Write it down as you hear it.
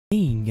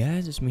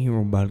guys, it's me,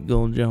 Robot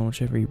Gold John,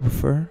 whichever you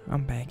prefer.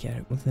 I'm back at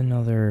it with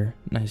another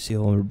nice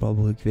Old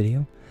Republic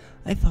video.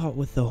 I thought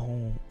with the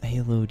whole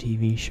Halo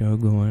TV show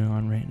going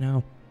on right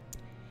now,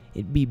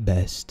 it'd be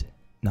best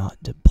not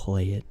to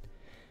play it.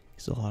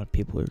 Because a lot of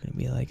people are going to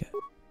be like,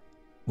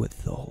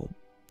 with the whole,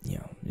 you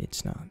know,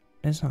 it's not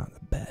the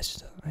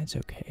best. It's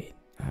okay.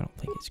 I don't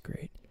think it's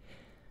great.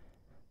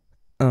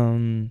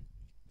 Yeah.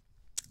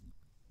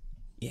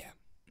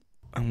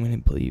 I'm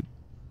going to be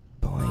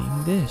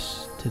playing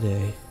this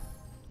today.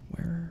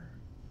 Where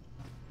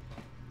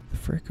the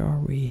frick are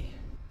we?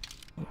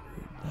 Oh,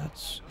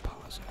 that's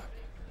pause.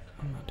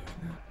 I'm not doing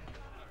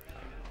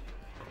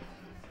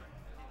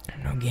that.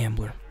 I'm no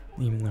gambler,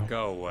 even though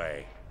go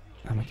away.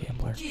 I'm a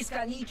gambler.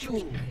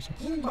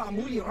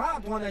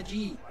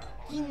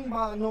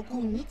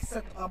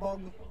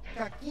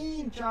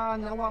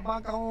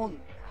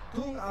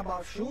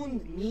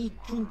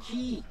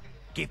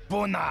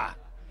 Kipuna,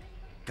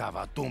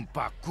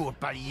 kavatumpa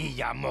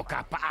kulpaiya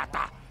moka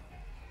paata.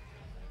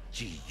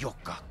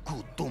 Chiyoka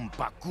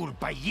kutumpa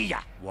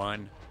kulpaiya.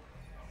 One.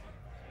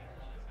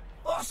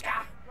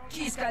 Oscar,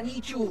 Kiska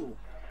Nichu,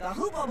 the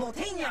Hupa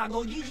Botania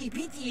go Gigi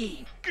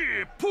Piti.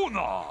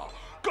 Kipuna,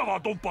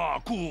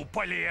 kavatumpa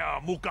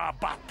kulpaiya moka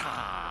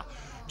bata.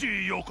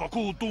 Chiyoka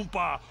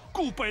kutumpa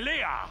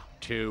kulpaiya.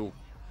 Two.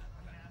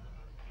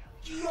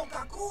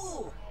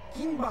 Chiyokaku,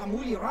 Kimba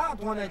Muli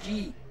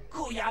Radwanaji,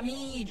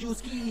 Kuyami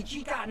Juski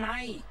Chika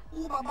Nai,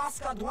 Uba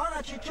Baska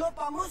Dwana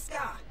Chichopa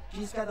Muska.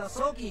 Kiska da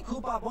Soki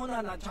Kupa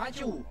Bona na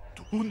Chachu.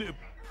 Tune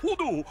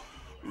Pudu,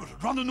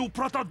 Rananu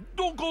Prata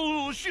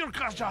Donko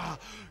Shirkasha,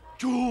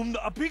 Jum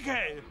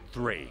Apike.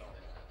 Three.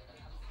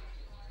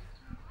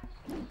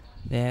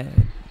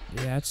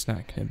 That's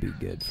not gonna be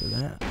good for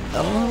that.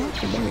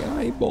 Oh,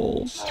 my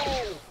eyeballs.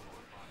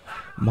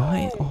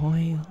 My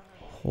eye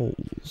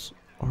holes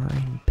are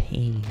in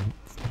pain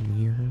from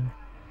your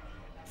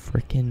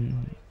frickin'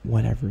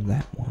 whatever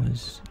that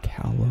was.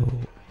 Callow.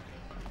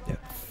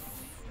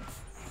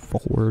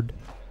 Forward.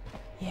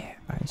 Yeah,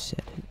 I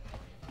said it.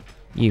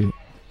 You.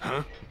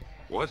 Huh?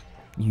 What?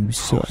 You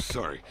suck. Oh,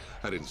 sorry.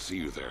 I didn't see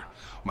you there.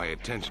 My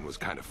attention was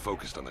kind of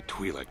focused on the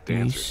Twi'lek You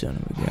dancers. son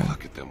of a gun.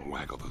 Look at them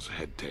waggle those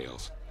head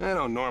tails. I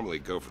don't normally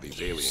go for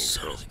these alien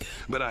girls,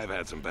 but I've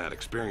had some bad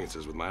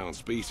experiences with my own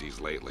species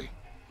lately.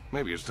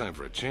 Maybe it's time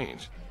for a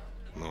change.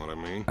 Know what I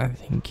mean? I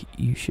think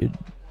you should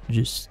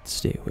just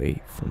stay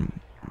away from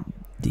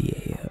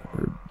Dia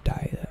or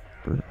Dia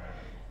or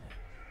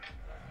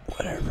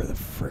whatever the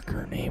frick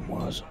her name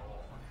was.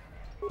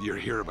 You're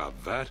here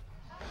about that?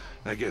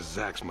 I guess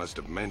Zax must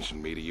have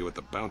mentioned me to you at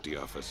the bounty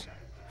office.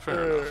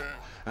 Fair enough.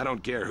 I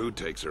don't care who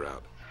takes her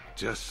out.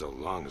 Just so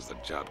long as the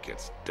job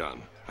gets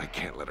done. I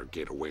can't let her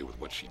get away with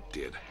what she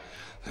did.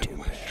 That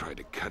wench tried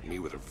to cut me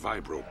with her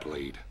vibro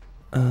blade.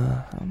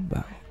 How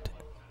about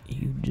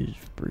you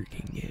just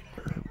freaking get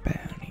her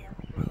bounty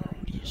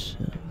removed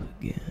yourself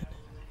again?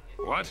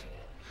 What?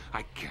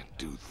 I can't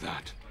do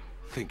that.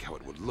 Think how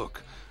it would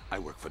look. I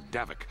work for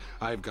Davik.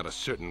 I've got a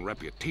certain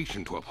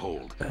reputation to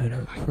uphold. I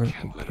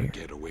can't let her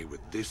get away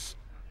with this.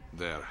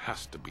 There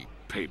has to be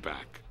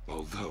payback.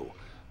 Although,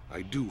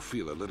 I do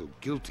feel a little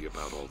guilty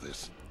about all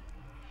this.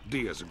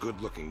 Dia's a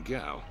good-looking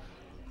gal.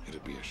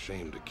 It'd be a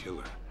shame to kill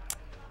her.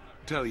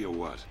 Tell you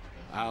what,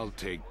 I'll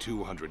take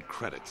 200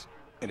 credits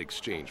in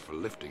exchange for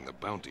lifting the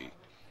bounty.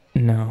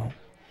 No.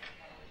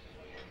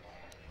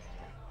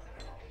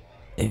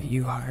 If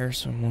you hire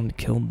someone to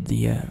kill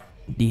Dia,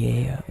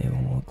 it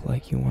will look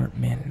like you weren't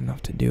man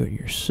enough to do it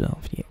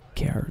yourself, you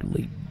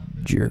cowardly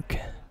jerk.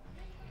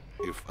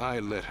 If I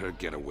let her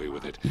get away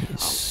with it, You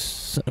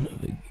son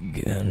of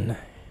a gun.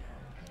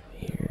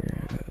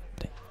 Here.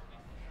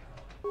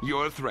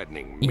 You're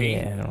threatening me.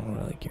 Yeah, I don't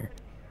really care.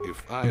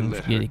 If I I'm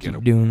let gonna her get keep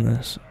away, doing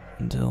this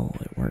until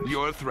it works.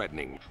 you're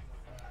threatening.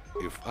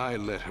 If I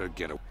let her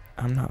get away,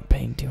 I'm not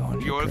paying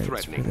 200 You're credits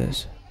threatening. for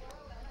this.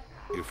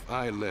 if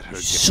I let her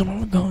get, Son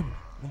of a gun.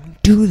 Let me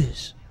do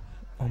this.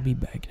 I'll be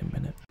back in a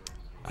minute.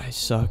 I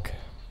suck.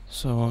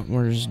 So what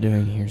we're just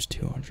doing here is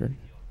 200.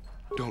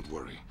 don't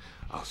worry.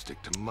 I'll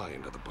stick to my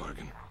end of the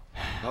bargain.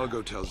 I'll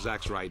go tell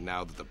Zax right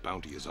now that the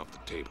bounty is off the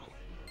table.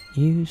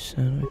 You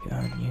son of a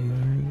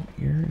gun,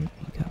 you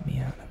got me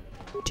out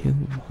of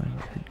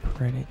 200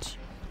 credits.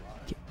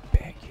 Get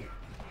back here.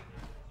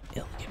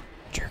 Elegant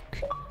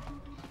jerk.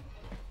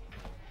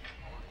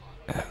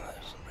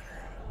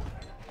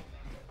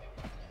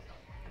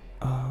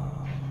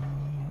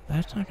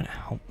 That's not gonna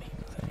help me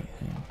with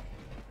anything.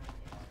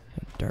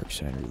 Dark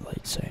side or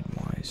light side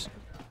wise.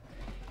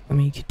 I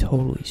mean, you could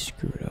totally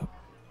screw it up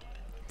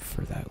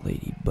for that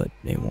lady, but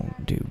it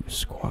won't do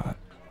squat.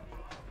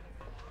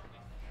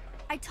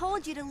 I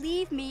told you to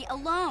leave me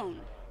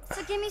alone.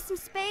 So give me some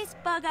space,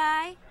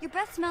 Bug-Eye. Your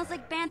breath smells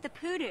like Bantha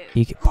Poodoo.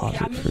 You could pause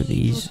it for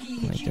these,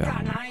 like,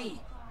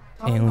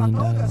 alien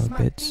dialogue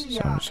bits,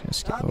 so I'm just gonna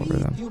skip over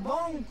them.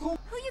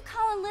 Who you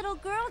calling little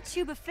girl,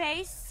 Chuba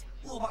Face?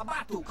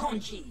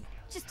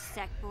 Just a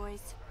sec,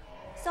 boys.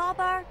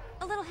 Sawbar,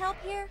 a little help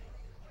here?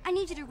 I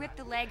need you to rip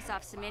the legs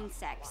off some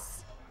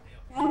insects.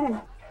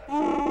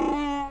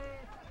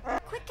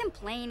 Quit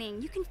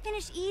complaining. You can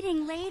finish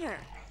eating later.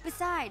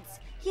 Besides,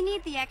 you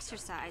need the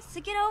exercise, so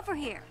get over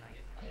here.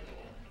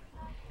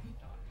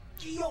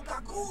 You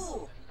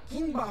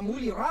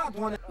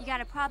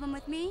got a problem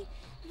with me?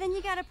 Then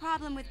you got a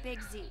problem with Big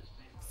Z.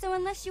 So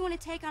unless you want to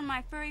take on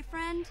my furry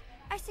friend,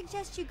 I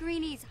suggest you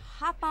greenies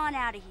hop on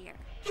out of here.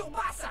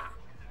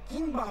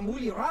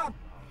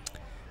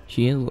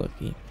 She is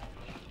lucky.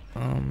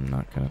 I'm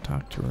not gonna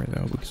talk to her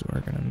though because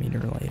we're gonna meet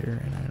her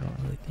later, and I don't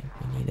really think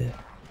we need to.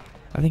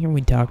 I think if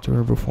we talked to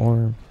her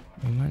before,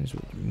 we might as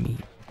well meet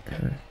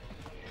her.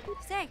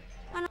 Say,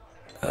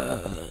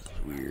 that's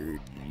weird.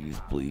 You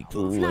speak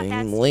the not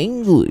that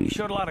language.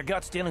 Showed a lot of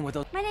guts dealing with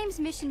those. my name's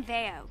Mission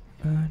Veo.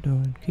 I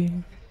don't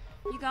care.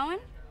 You going?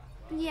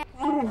 Yeah.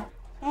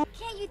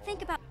 Can't you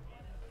think about...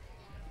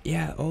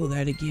 Yeah, oh,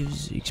 that it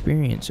gives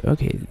experience.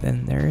 Okay,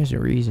 then there is a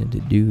reason to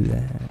do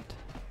that.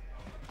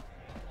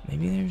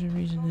 Maybe there's a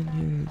reason to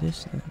do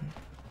this then.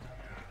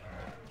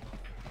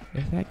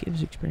 If that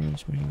gives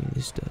experience, maybe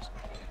this does.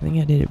 I think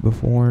I did it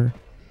before.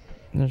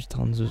 There's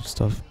tons of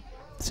stuff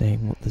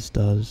saying what this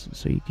does,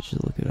 so you can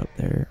just look it up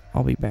there.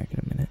 I'll be back in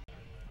a minute.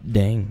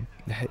 Dang,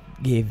 that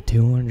gave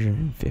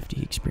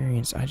 250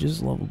 experience. I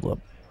just leveled up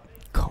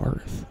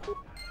Karth.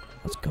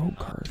 Let's go,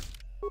 Karth.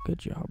 Good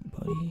job,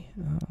 buddy.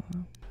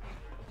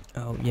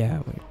 Oh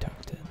yeah, we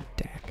talked to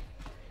Dak.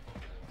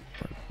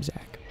 Or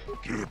Zach.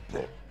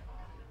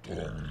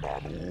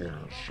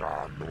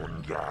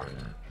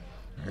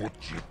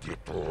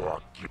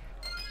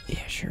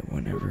 Yeah, sure,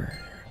 whenever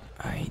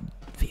I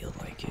feel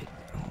like it,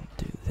 I'll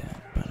do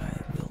that, but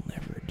I will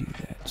never do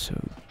that, so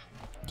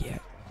yeah,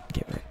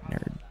 get right,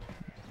 nerd.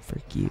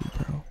 Frick you,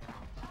 bro.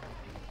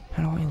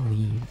 How do I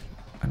leave?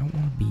 I don't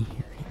want to be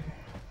here anymore.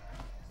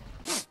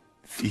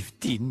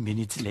 15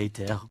 minutes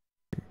later.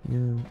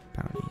 Your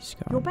bounty's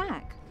gone. You're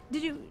back.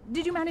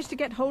 Did you manage to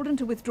get Holden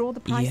to withdraw the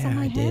price on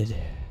my head? Yeah, I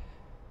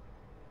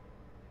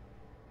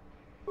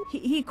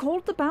did. He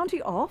called the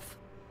bounty off?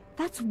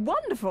 That's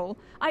wonderful.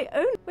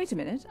 Wait a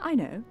minute, I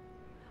know.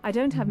 I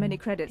don't have many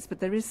credits, but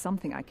there is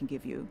something I can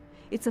give you.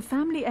 It's a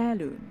family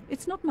heirloom.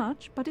 It's not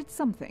much, but it's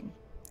something.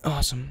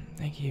 Awesome.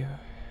 Thank you.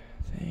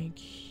 Thank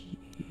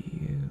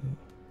you.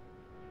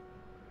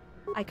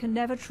 I can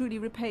never truly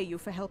repay you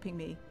for helping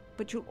me,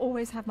 but you'll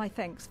always have my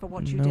thanks for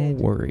what you No did.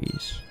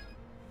 worries.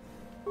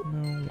 No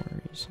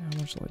worries. How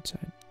much light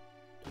side?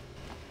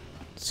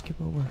 Skip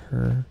over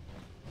her.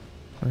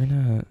 We're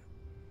gonna...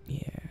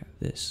 Yeah,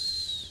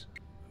 this...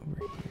 over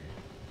here.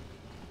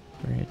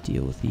 We're gonna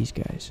deal with these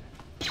guys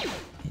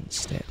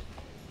instead.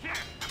 Now,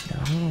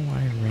 I don't know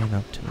why I ran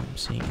up to him,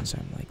 seeing as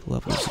I'm like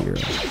level 0.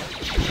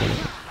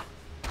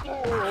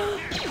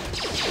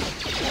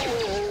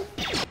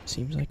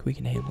 Seems like we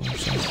can handle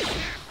ourselves.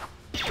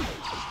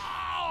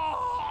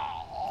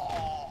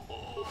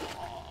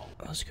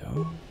 Let's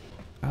go.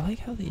 I like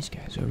how these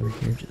guys over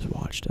here just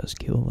watched us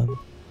kill them.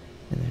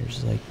 And they're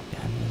just like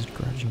having this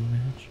grudging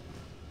match.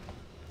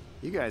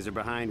 You guys are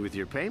behind with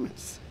your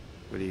payments.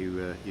 What do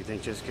you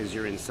think just because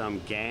you're in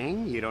some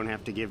gang, you don't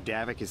have to give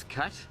Davik his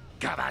cut?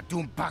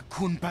 Kavatumpa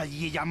kunpa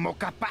yiya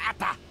moka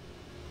paata.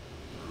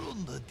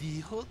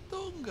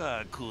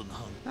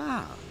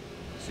 Ah,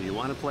 so you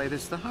want to play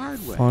this the hard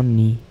way?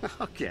 Funny.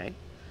 Okay.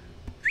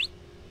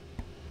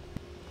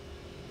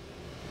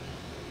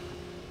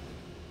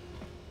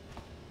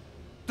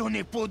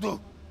 Tony Pudu.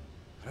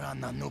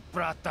 Rana no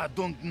prata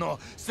don't no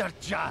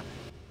sercha.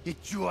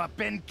 Ichua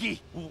penki.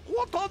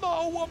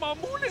 Watana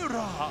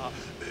wamamulira.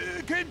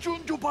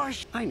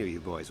 Kenjunjubash. I knew you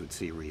boys would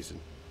see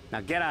reason.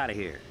 Now get out of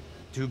here.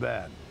 Too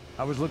bad.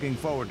 I was looking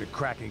forward to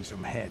cracking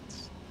some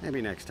heads.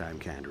 Maybe next time,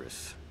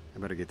 Canderous. I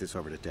better get this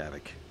over to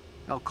Davik.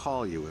 I'll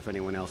call you if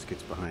anyone else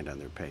gets behind on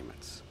their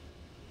payments.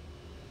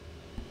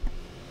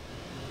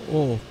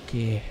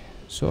 Okay.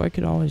 So I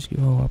could always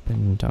go up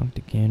and talk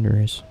to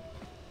Canderous.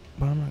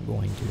 But I'm not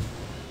going to.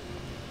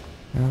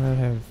 Now that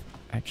I've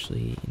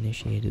actually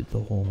initiated the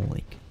whole,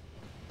 like,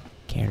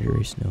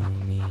 Canderous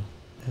knowing me,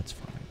 that's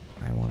fine.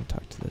 I want to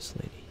talk to this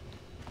lady.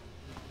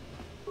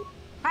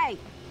 Hey,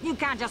 you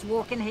can't just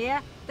walk in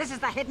here. This is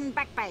the hidden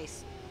back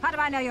base. How do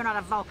I know you're not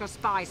a Vulcan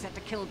spy sent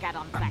to kill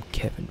Gaddon I'm back?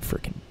 Kevin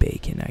frickin'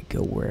 Bacon. I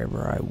go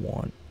wherever I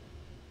want.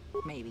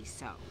 Maybe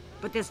so.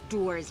 But this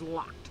door is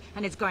locked,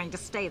 and it's going to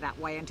stay that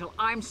way until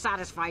I'm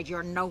satisfied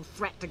you're no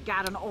threat to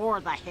Gaddon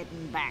or the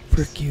hidden backs.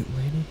 Frick you,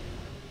 lady.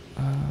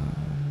 I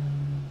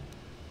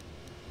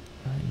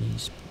need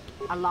speed.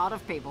 A lot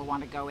of people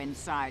want to go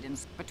inside, and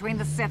between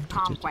the Sith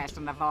conquest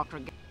and the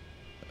Vulcan...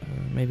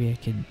 Maybe I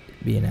could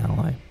be an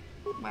ally.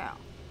 Well,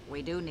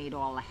 we do need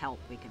all the help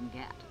we can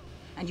get.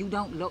 And you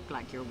don't look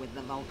like you're with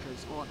the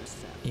Vultures or the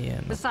Sith. Yeah,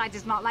 no. Besides,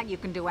 it's not like you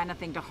can do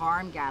anything to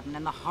harm Gaddon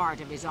in the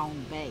heart of his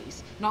own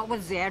base. Not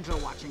with Zedra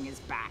watching his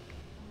back.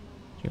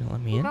 You gonna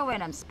let me in? Go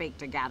in and speak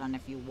to Gaddon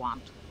if you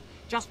want.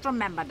 Just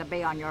remember to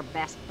be on your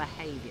best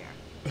behavior.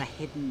 The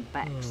hidden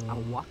Becks are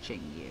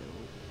watching you.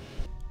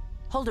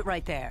 Hold it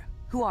right there.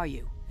 Who are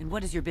you? And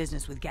what is your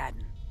business with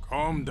Gaddon?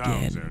 Calm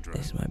down, Zerdra.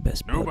 Is my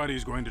best bud.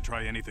 Nobody's going to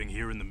try anything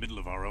here in the middle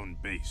of our own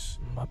base.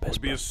 My It best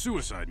would be bud. a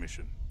suicide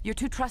mission. You're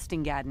too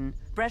trusting, Gadden.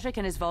 Brezhik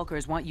and his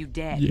Volkers want you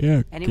dead.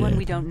 Yeah, Anyone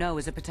we Gadden. don't know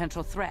is a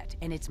potential threat,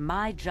 and it's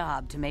my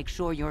job to make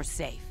sure you're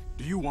safe.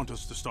 Do you want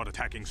us to start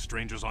attacking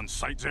strangers on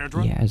sight,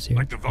 Zerdra? Yeah, Zerdra.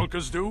 Like the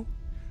Vulkars do?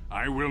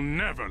 I will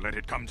never let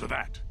it come to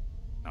that.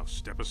 Now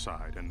step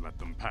aside and let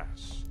them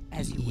pass.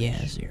 As you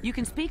wish. You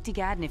can speak to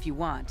Gadden if you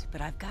want,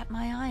 but I've got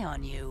my eye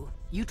on you.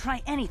 You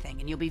try anything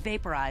and you'll be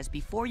vaporized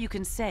before you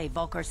can say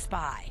Vulkar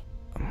spy.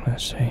 I'm gonna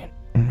say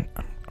it. I'm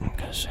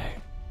gonna say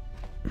it.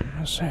 I'm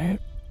gonna say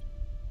it.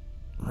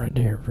 Right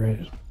there,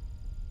 Frizz.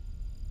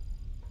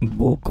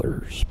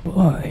 Vulkar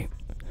spy.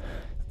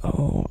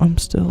 Oh, I'm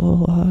still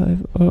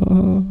alive.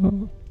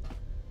 Oh.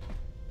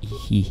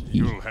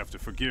 You'll have to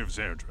forgive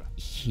Zerdra.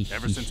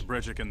 Ever since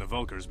Brezhik and the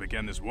Vulkars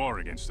began this war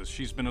against us,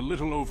 she's been a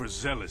little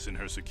overzealous in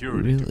her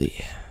security.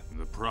 Really?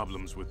 The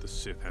problems with the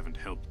Sith haven't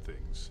helped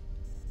things.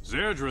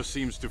 Zerdra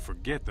seems to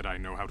forget that I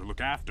know how to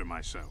look after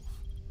myself.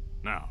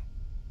 Now,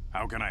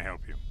 how can I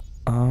help you?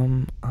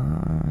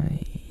 I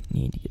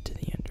need to get to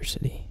the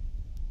Undercity.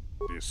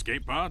 The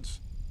escape pods?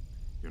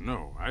 You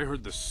know, I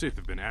heard the Sith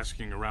have been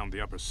asking around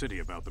the upper city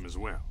about them as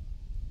well.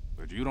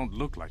 But you don't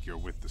look like you're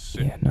with the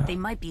Sith. Yeah, no. They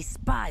might be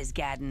spies,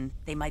 Gadden.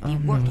 They might be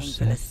working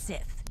for the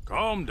Sith.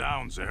 Calm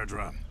down,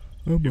 Zerdra.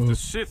 If the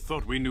Sith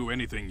thought we knew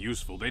anything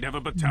useful, they'd have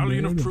a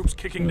battalion of troops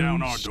kicking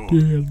down our door.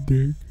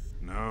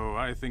 No,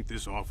 I think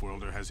this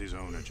off-worlder has his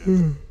own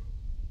agenda.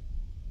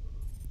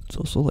 It's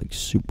also like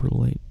super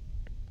late.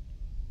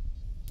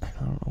 I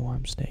don't know why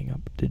I'm staying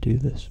up to do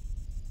this.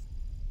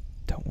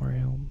 Don't worry,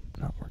 I'm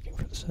not working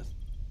for the Sith.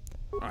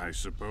 I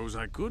suppose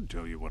I could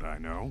tell you what I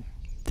know.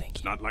 Thank you.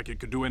 It's not like it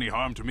could do any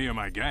harm to me or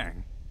my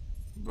gang.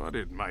 But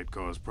it might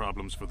cause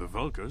problems for the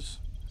Vulkars.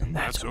 And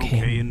that's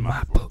okay in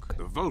my book.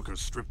 The Vulkars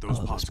stripped those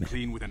pods man.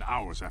 clean within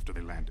hours after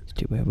they landed. It's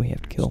too bad we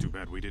have to kill It's them. too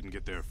bad we didn't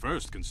get there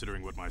first,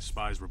 considering what my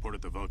spies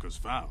reported the Vulkars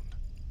found.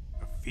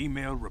 A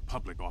female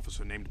Republic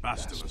officer named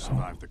Bastila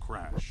survived the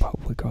crash.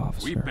 Republic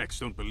officer. We Becks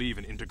don't believe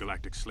in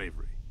intergalactic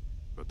slavery.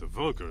 But the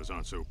Vulkars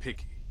aren't so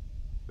picky.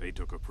 They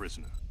took her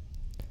prisoner.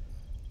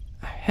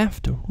 I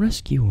have to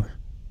rescue her.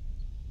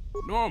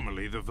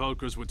 Normally, the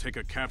Vulkars would take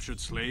a captured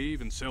slave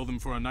and sell them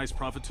for a nice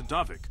profit to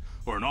Davik,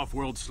 or an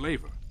off-world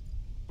slaver.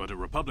 But a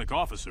Republic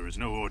officer is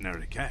no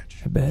ordinary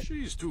catch. I bet.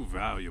 She's too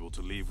valuable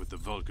to leave with the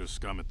Vulkar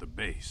scum at the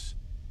base.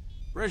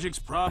 Brezhik's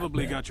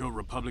probably got your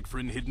Republic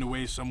friend hidden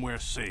away somewhere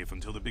safe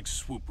until the big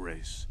swoop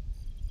race.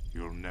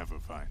 You'll never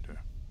find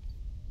her.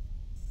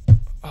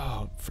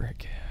 Oh,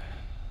 frick.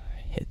 I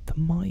hit the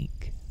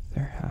mic.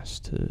 There has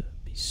to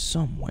be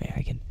some way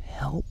I can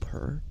help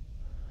her.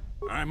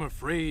 I'm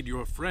afraid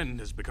your friend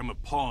has become a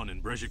pawn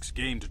in Brezhik's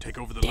game to take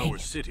over the lower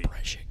city.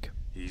 Brezhik.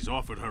 He's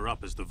offered her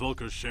up as the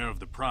Vulkar's share of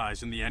the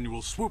prize in the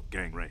annual swoop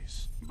gang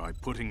race. By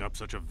putting up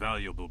such a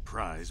valuable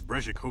prize,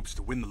 Brezhik hopes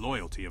to win the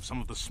loyalty of some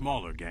of the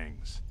smaller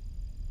gangs.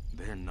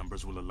 Their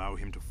numbers will allow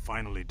him to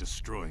finally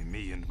destroy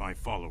me and my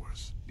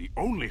followers. The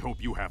only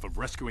hope you have of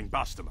rescuing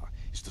Bastila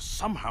is to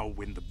somehow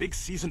win the big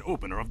season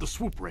opener of the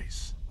swoop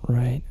race.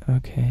 Right,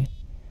 okay.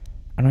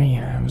 I don't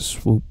even have a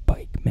swoop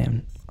bike,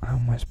 man. How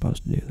am I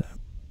supposed to do that?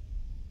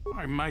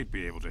 I might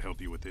be able to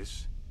help you with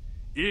this,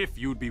 if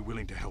you'd be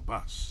willing to help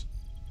us.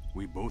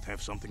 We both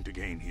have something to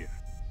gain here,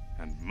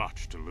 and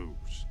much to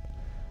lose.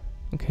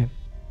 Okay.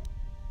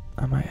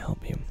 I might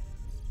help you.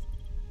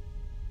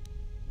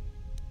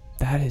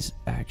 That is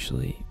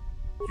actually...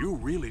 You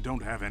really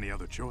don't have any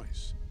other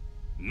choice.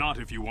 Not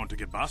if you want to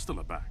get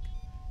Bastila back.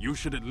 You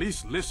should at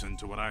least listen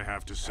to what I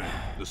have to say.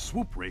 The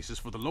swoop race is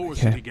for the lower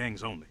city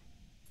gangs only.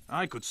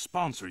 I could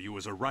sponsor you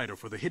as a rider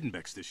for the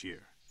Hiddenbecks this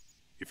year.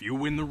 If you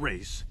win the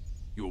race,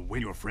 you'll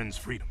win your friend's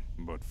freedom.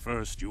 But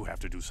first, you have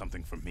to do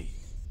something for me.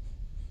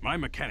 My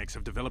mechanics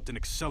have developed an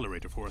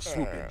accelerator for a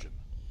swoop engine.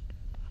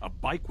 A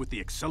bike with the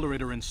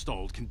accelerator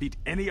installed can beat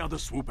any other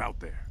swoop out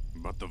there.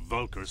 But the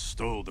Vulkars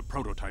stole the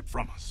prototype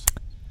from us.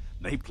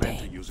 They plan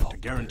to use it to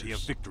guarantee a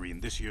victory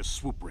in this year's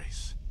swoop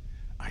race.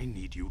 I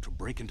need you to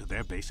break into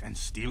their base and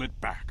steal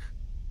it back.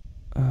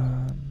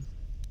 How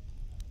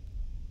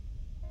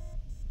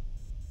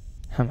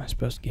am I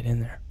supposed to get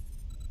in there?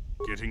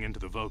 Getting into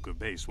the Vulkar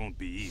base won't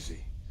be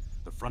easy.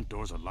 The front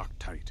doors are locked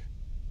tight.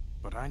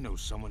 But I know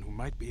someone who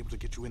might be able to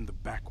get you in the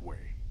back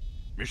way.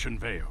 Mission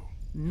Veo.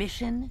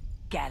 Mission?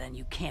 Gadden,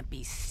 you can't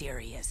be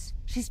serious.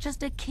 She's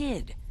just a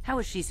kid. How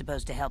is she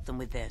supposed to help them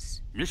with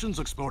this? Mission's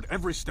explored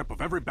every step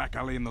of every back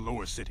alley in the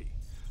lower city.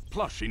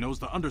 Plus, she knows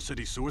the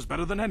undercity sewers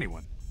better than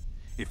anyone.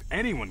 If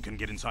anyone can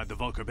get inside the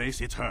Vulkar base,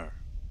 it's her.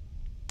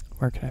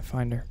 Where can I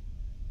find her?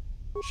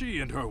 She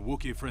and her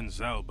Wookiee friend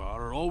Zalbar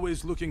are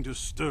always looking to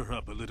stir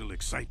up a little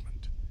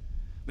excitement.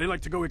 They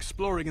like to go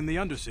exploring in the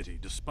Undercity,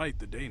 despite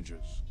the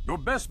dangers. Your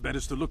best bet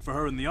is to look for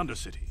her in the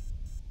Undercity.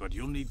 But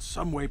you'll need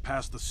some way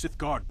past the Sith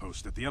guard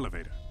post at the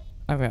elevator.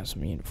 I've got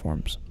some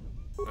uniforms.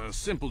 A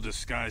simple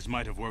disguise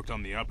might have worked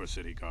on the upper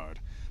city guard,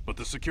 but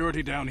the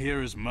security down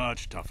here is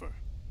much tougher.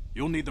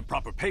 You'll need the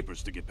proper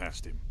papers to get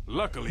past him.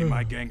 Luckily,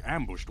 my gang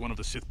ambushed one of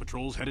the Sith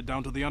patrols headed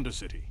down to the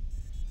Undercity.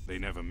 They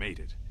never made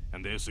it,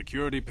 and their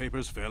security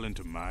papers fell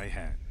into my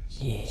hands.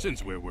 Yeah.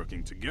 Since we're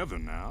working together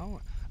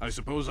now, I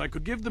suppose I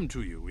could give them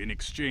to you in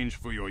exchange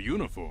for your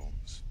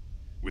uniforms.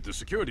 With the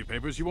security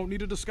papers, you won't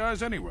need a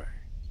disguise anyway.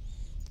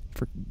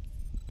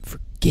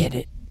 Forget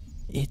it.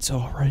 It's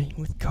already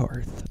with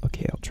Karth.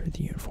 Okay, I'll trade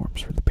the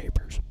uniforms for the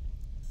papers.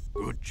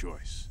 Good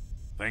choice.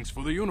 Thanks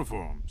for the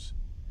uniforms.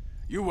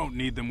 You won't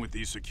need them with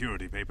these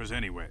security papers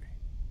anyway.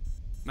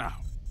 Now,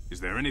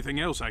 is there anything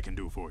else I can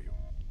do for you?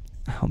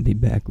 I'll be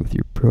back with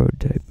your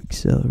prototype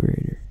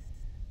accelerator.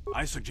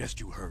 I suggest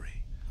you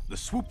hurry. The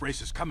swoop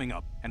race is coming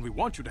up, and we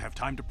want you to have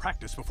time to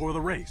practice before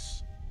the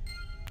race.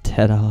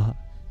 Ta-da!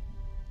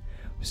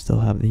 We still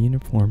have the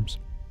uniforms.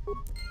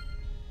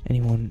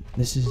 Anyone,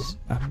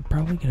 I'm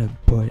probably gonna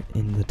put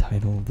in the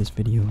title of this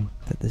video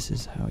that this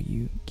is how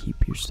you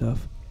keep your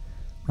stuff.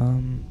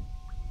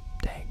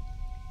 Dang.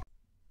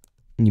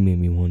 You made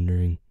me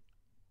wondering,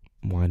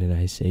 why did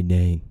I say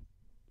dang?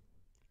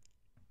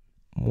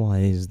 Why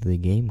is the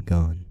game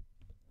gone?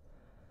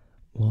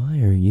 Why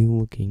are you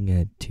looking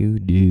at two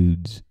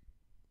dudes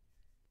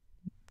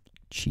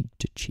cheek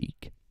to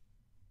cheek?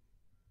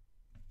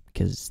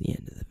 Because it's the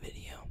end of the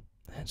video.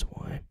 That's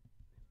why.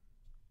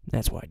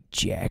 That's why,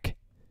 Jack.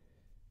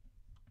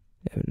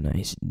 Have a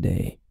nice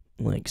day.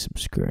 Like,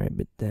 subscribe,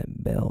 hit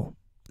that bell.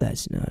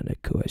 That's not a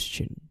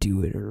question.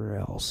 Do it or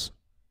else.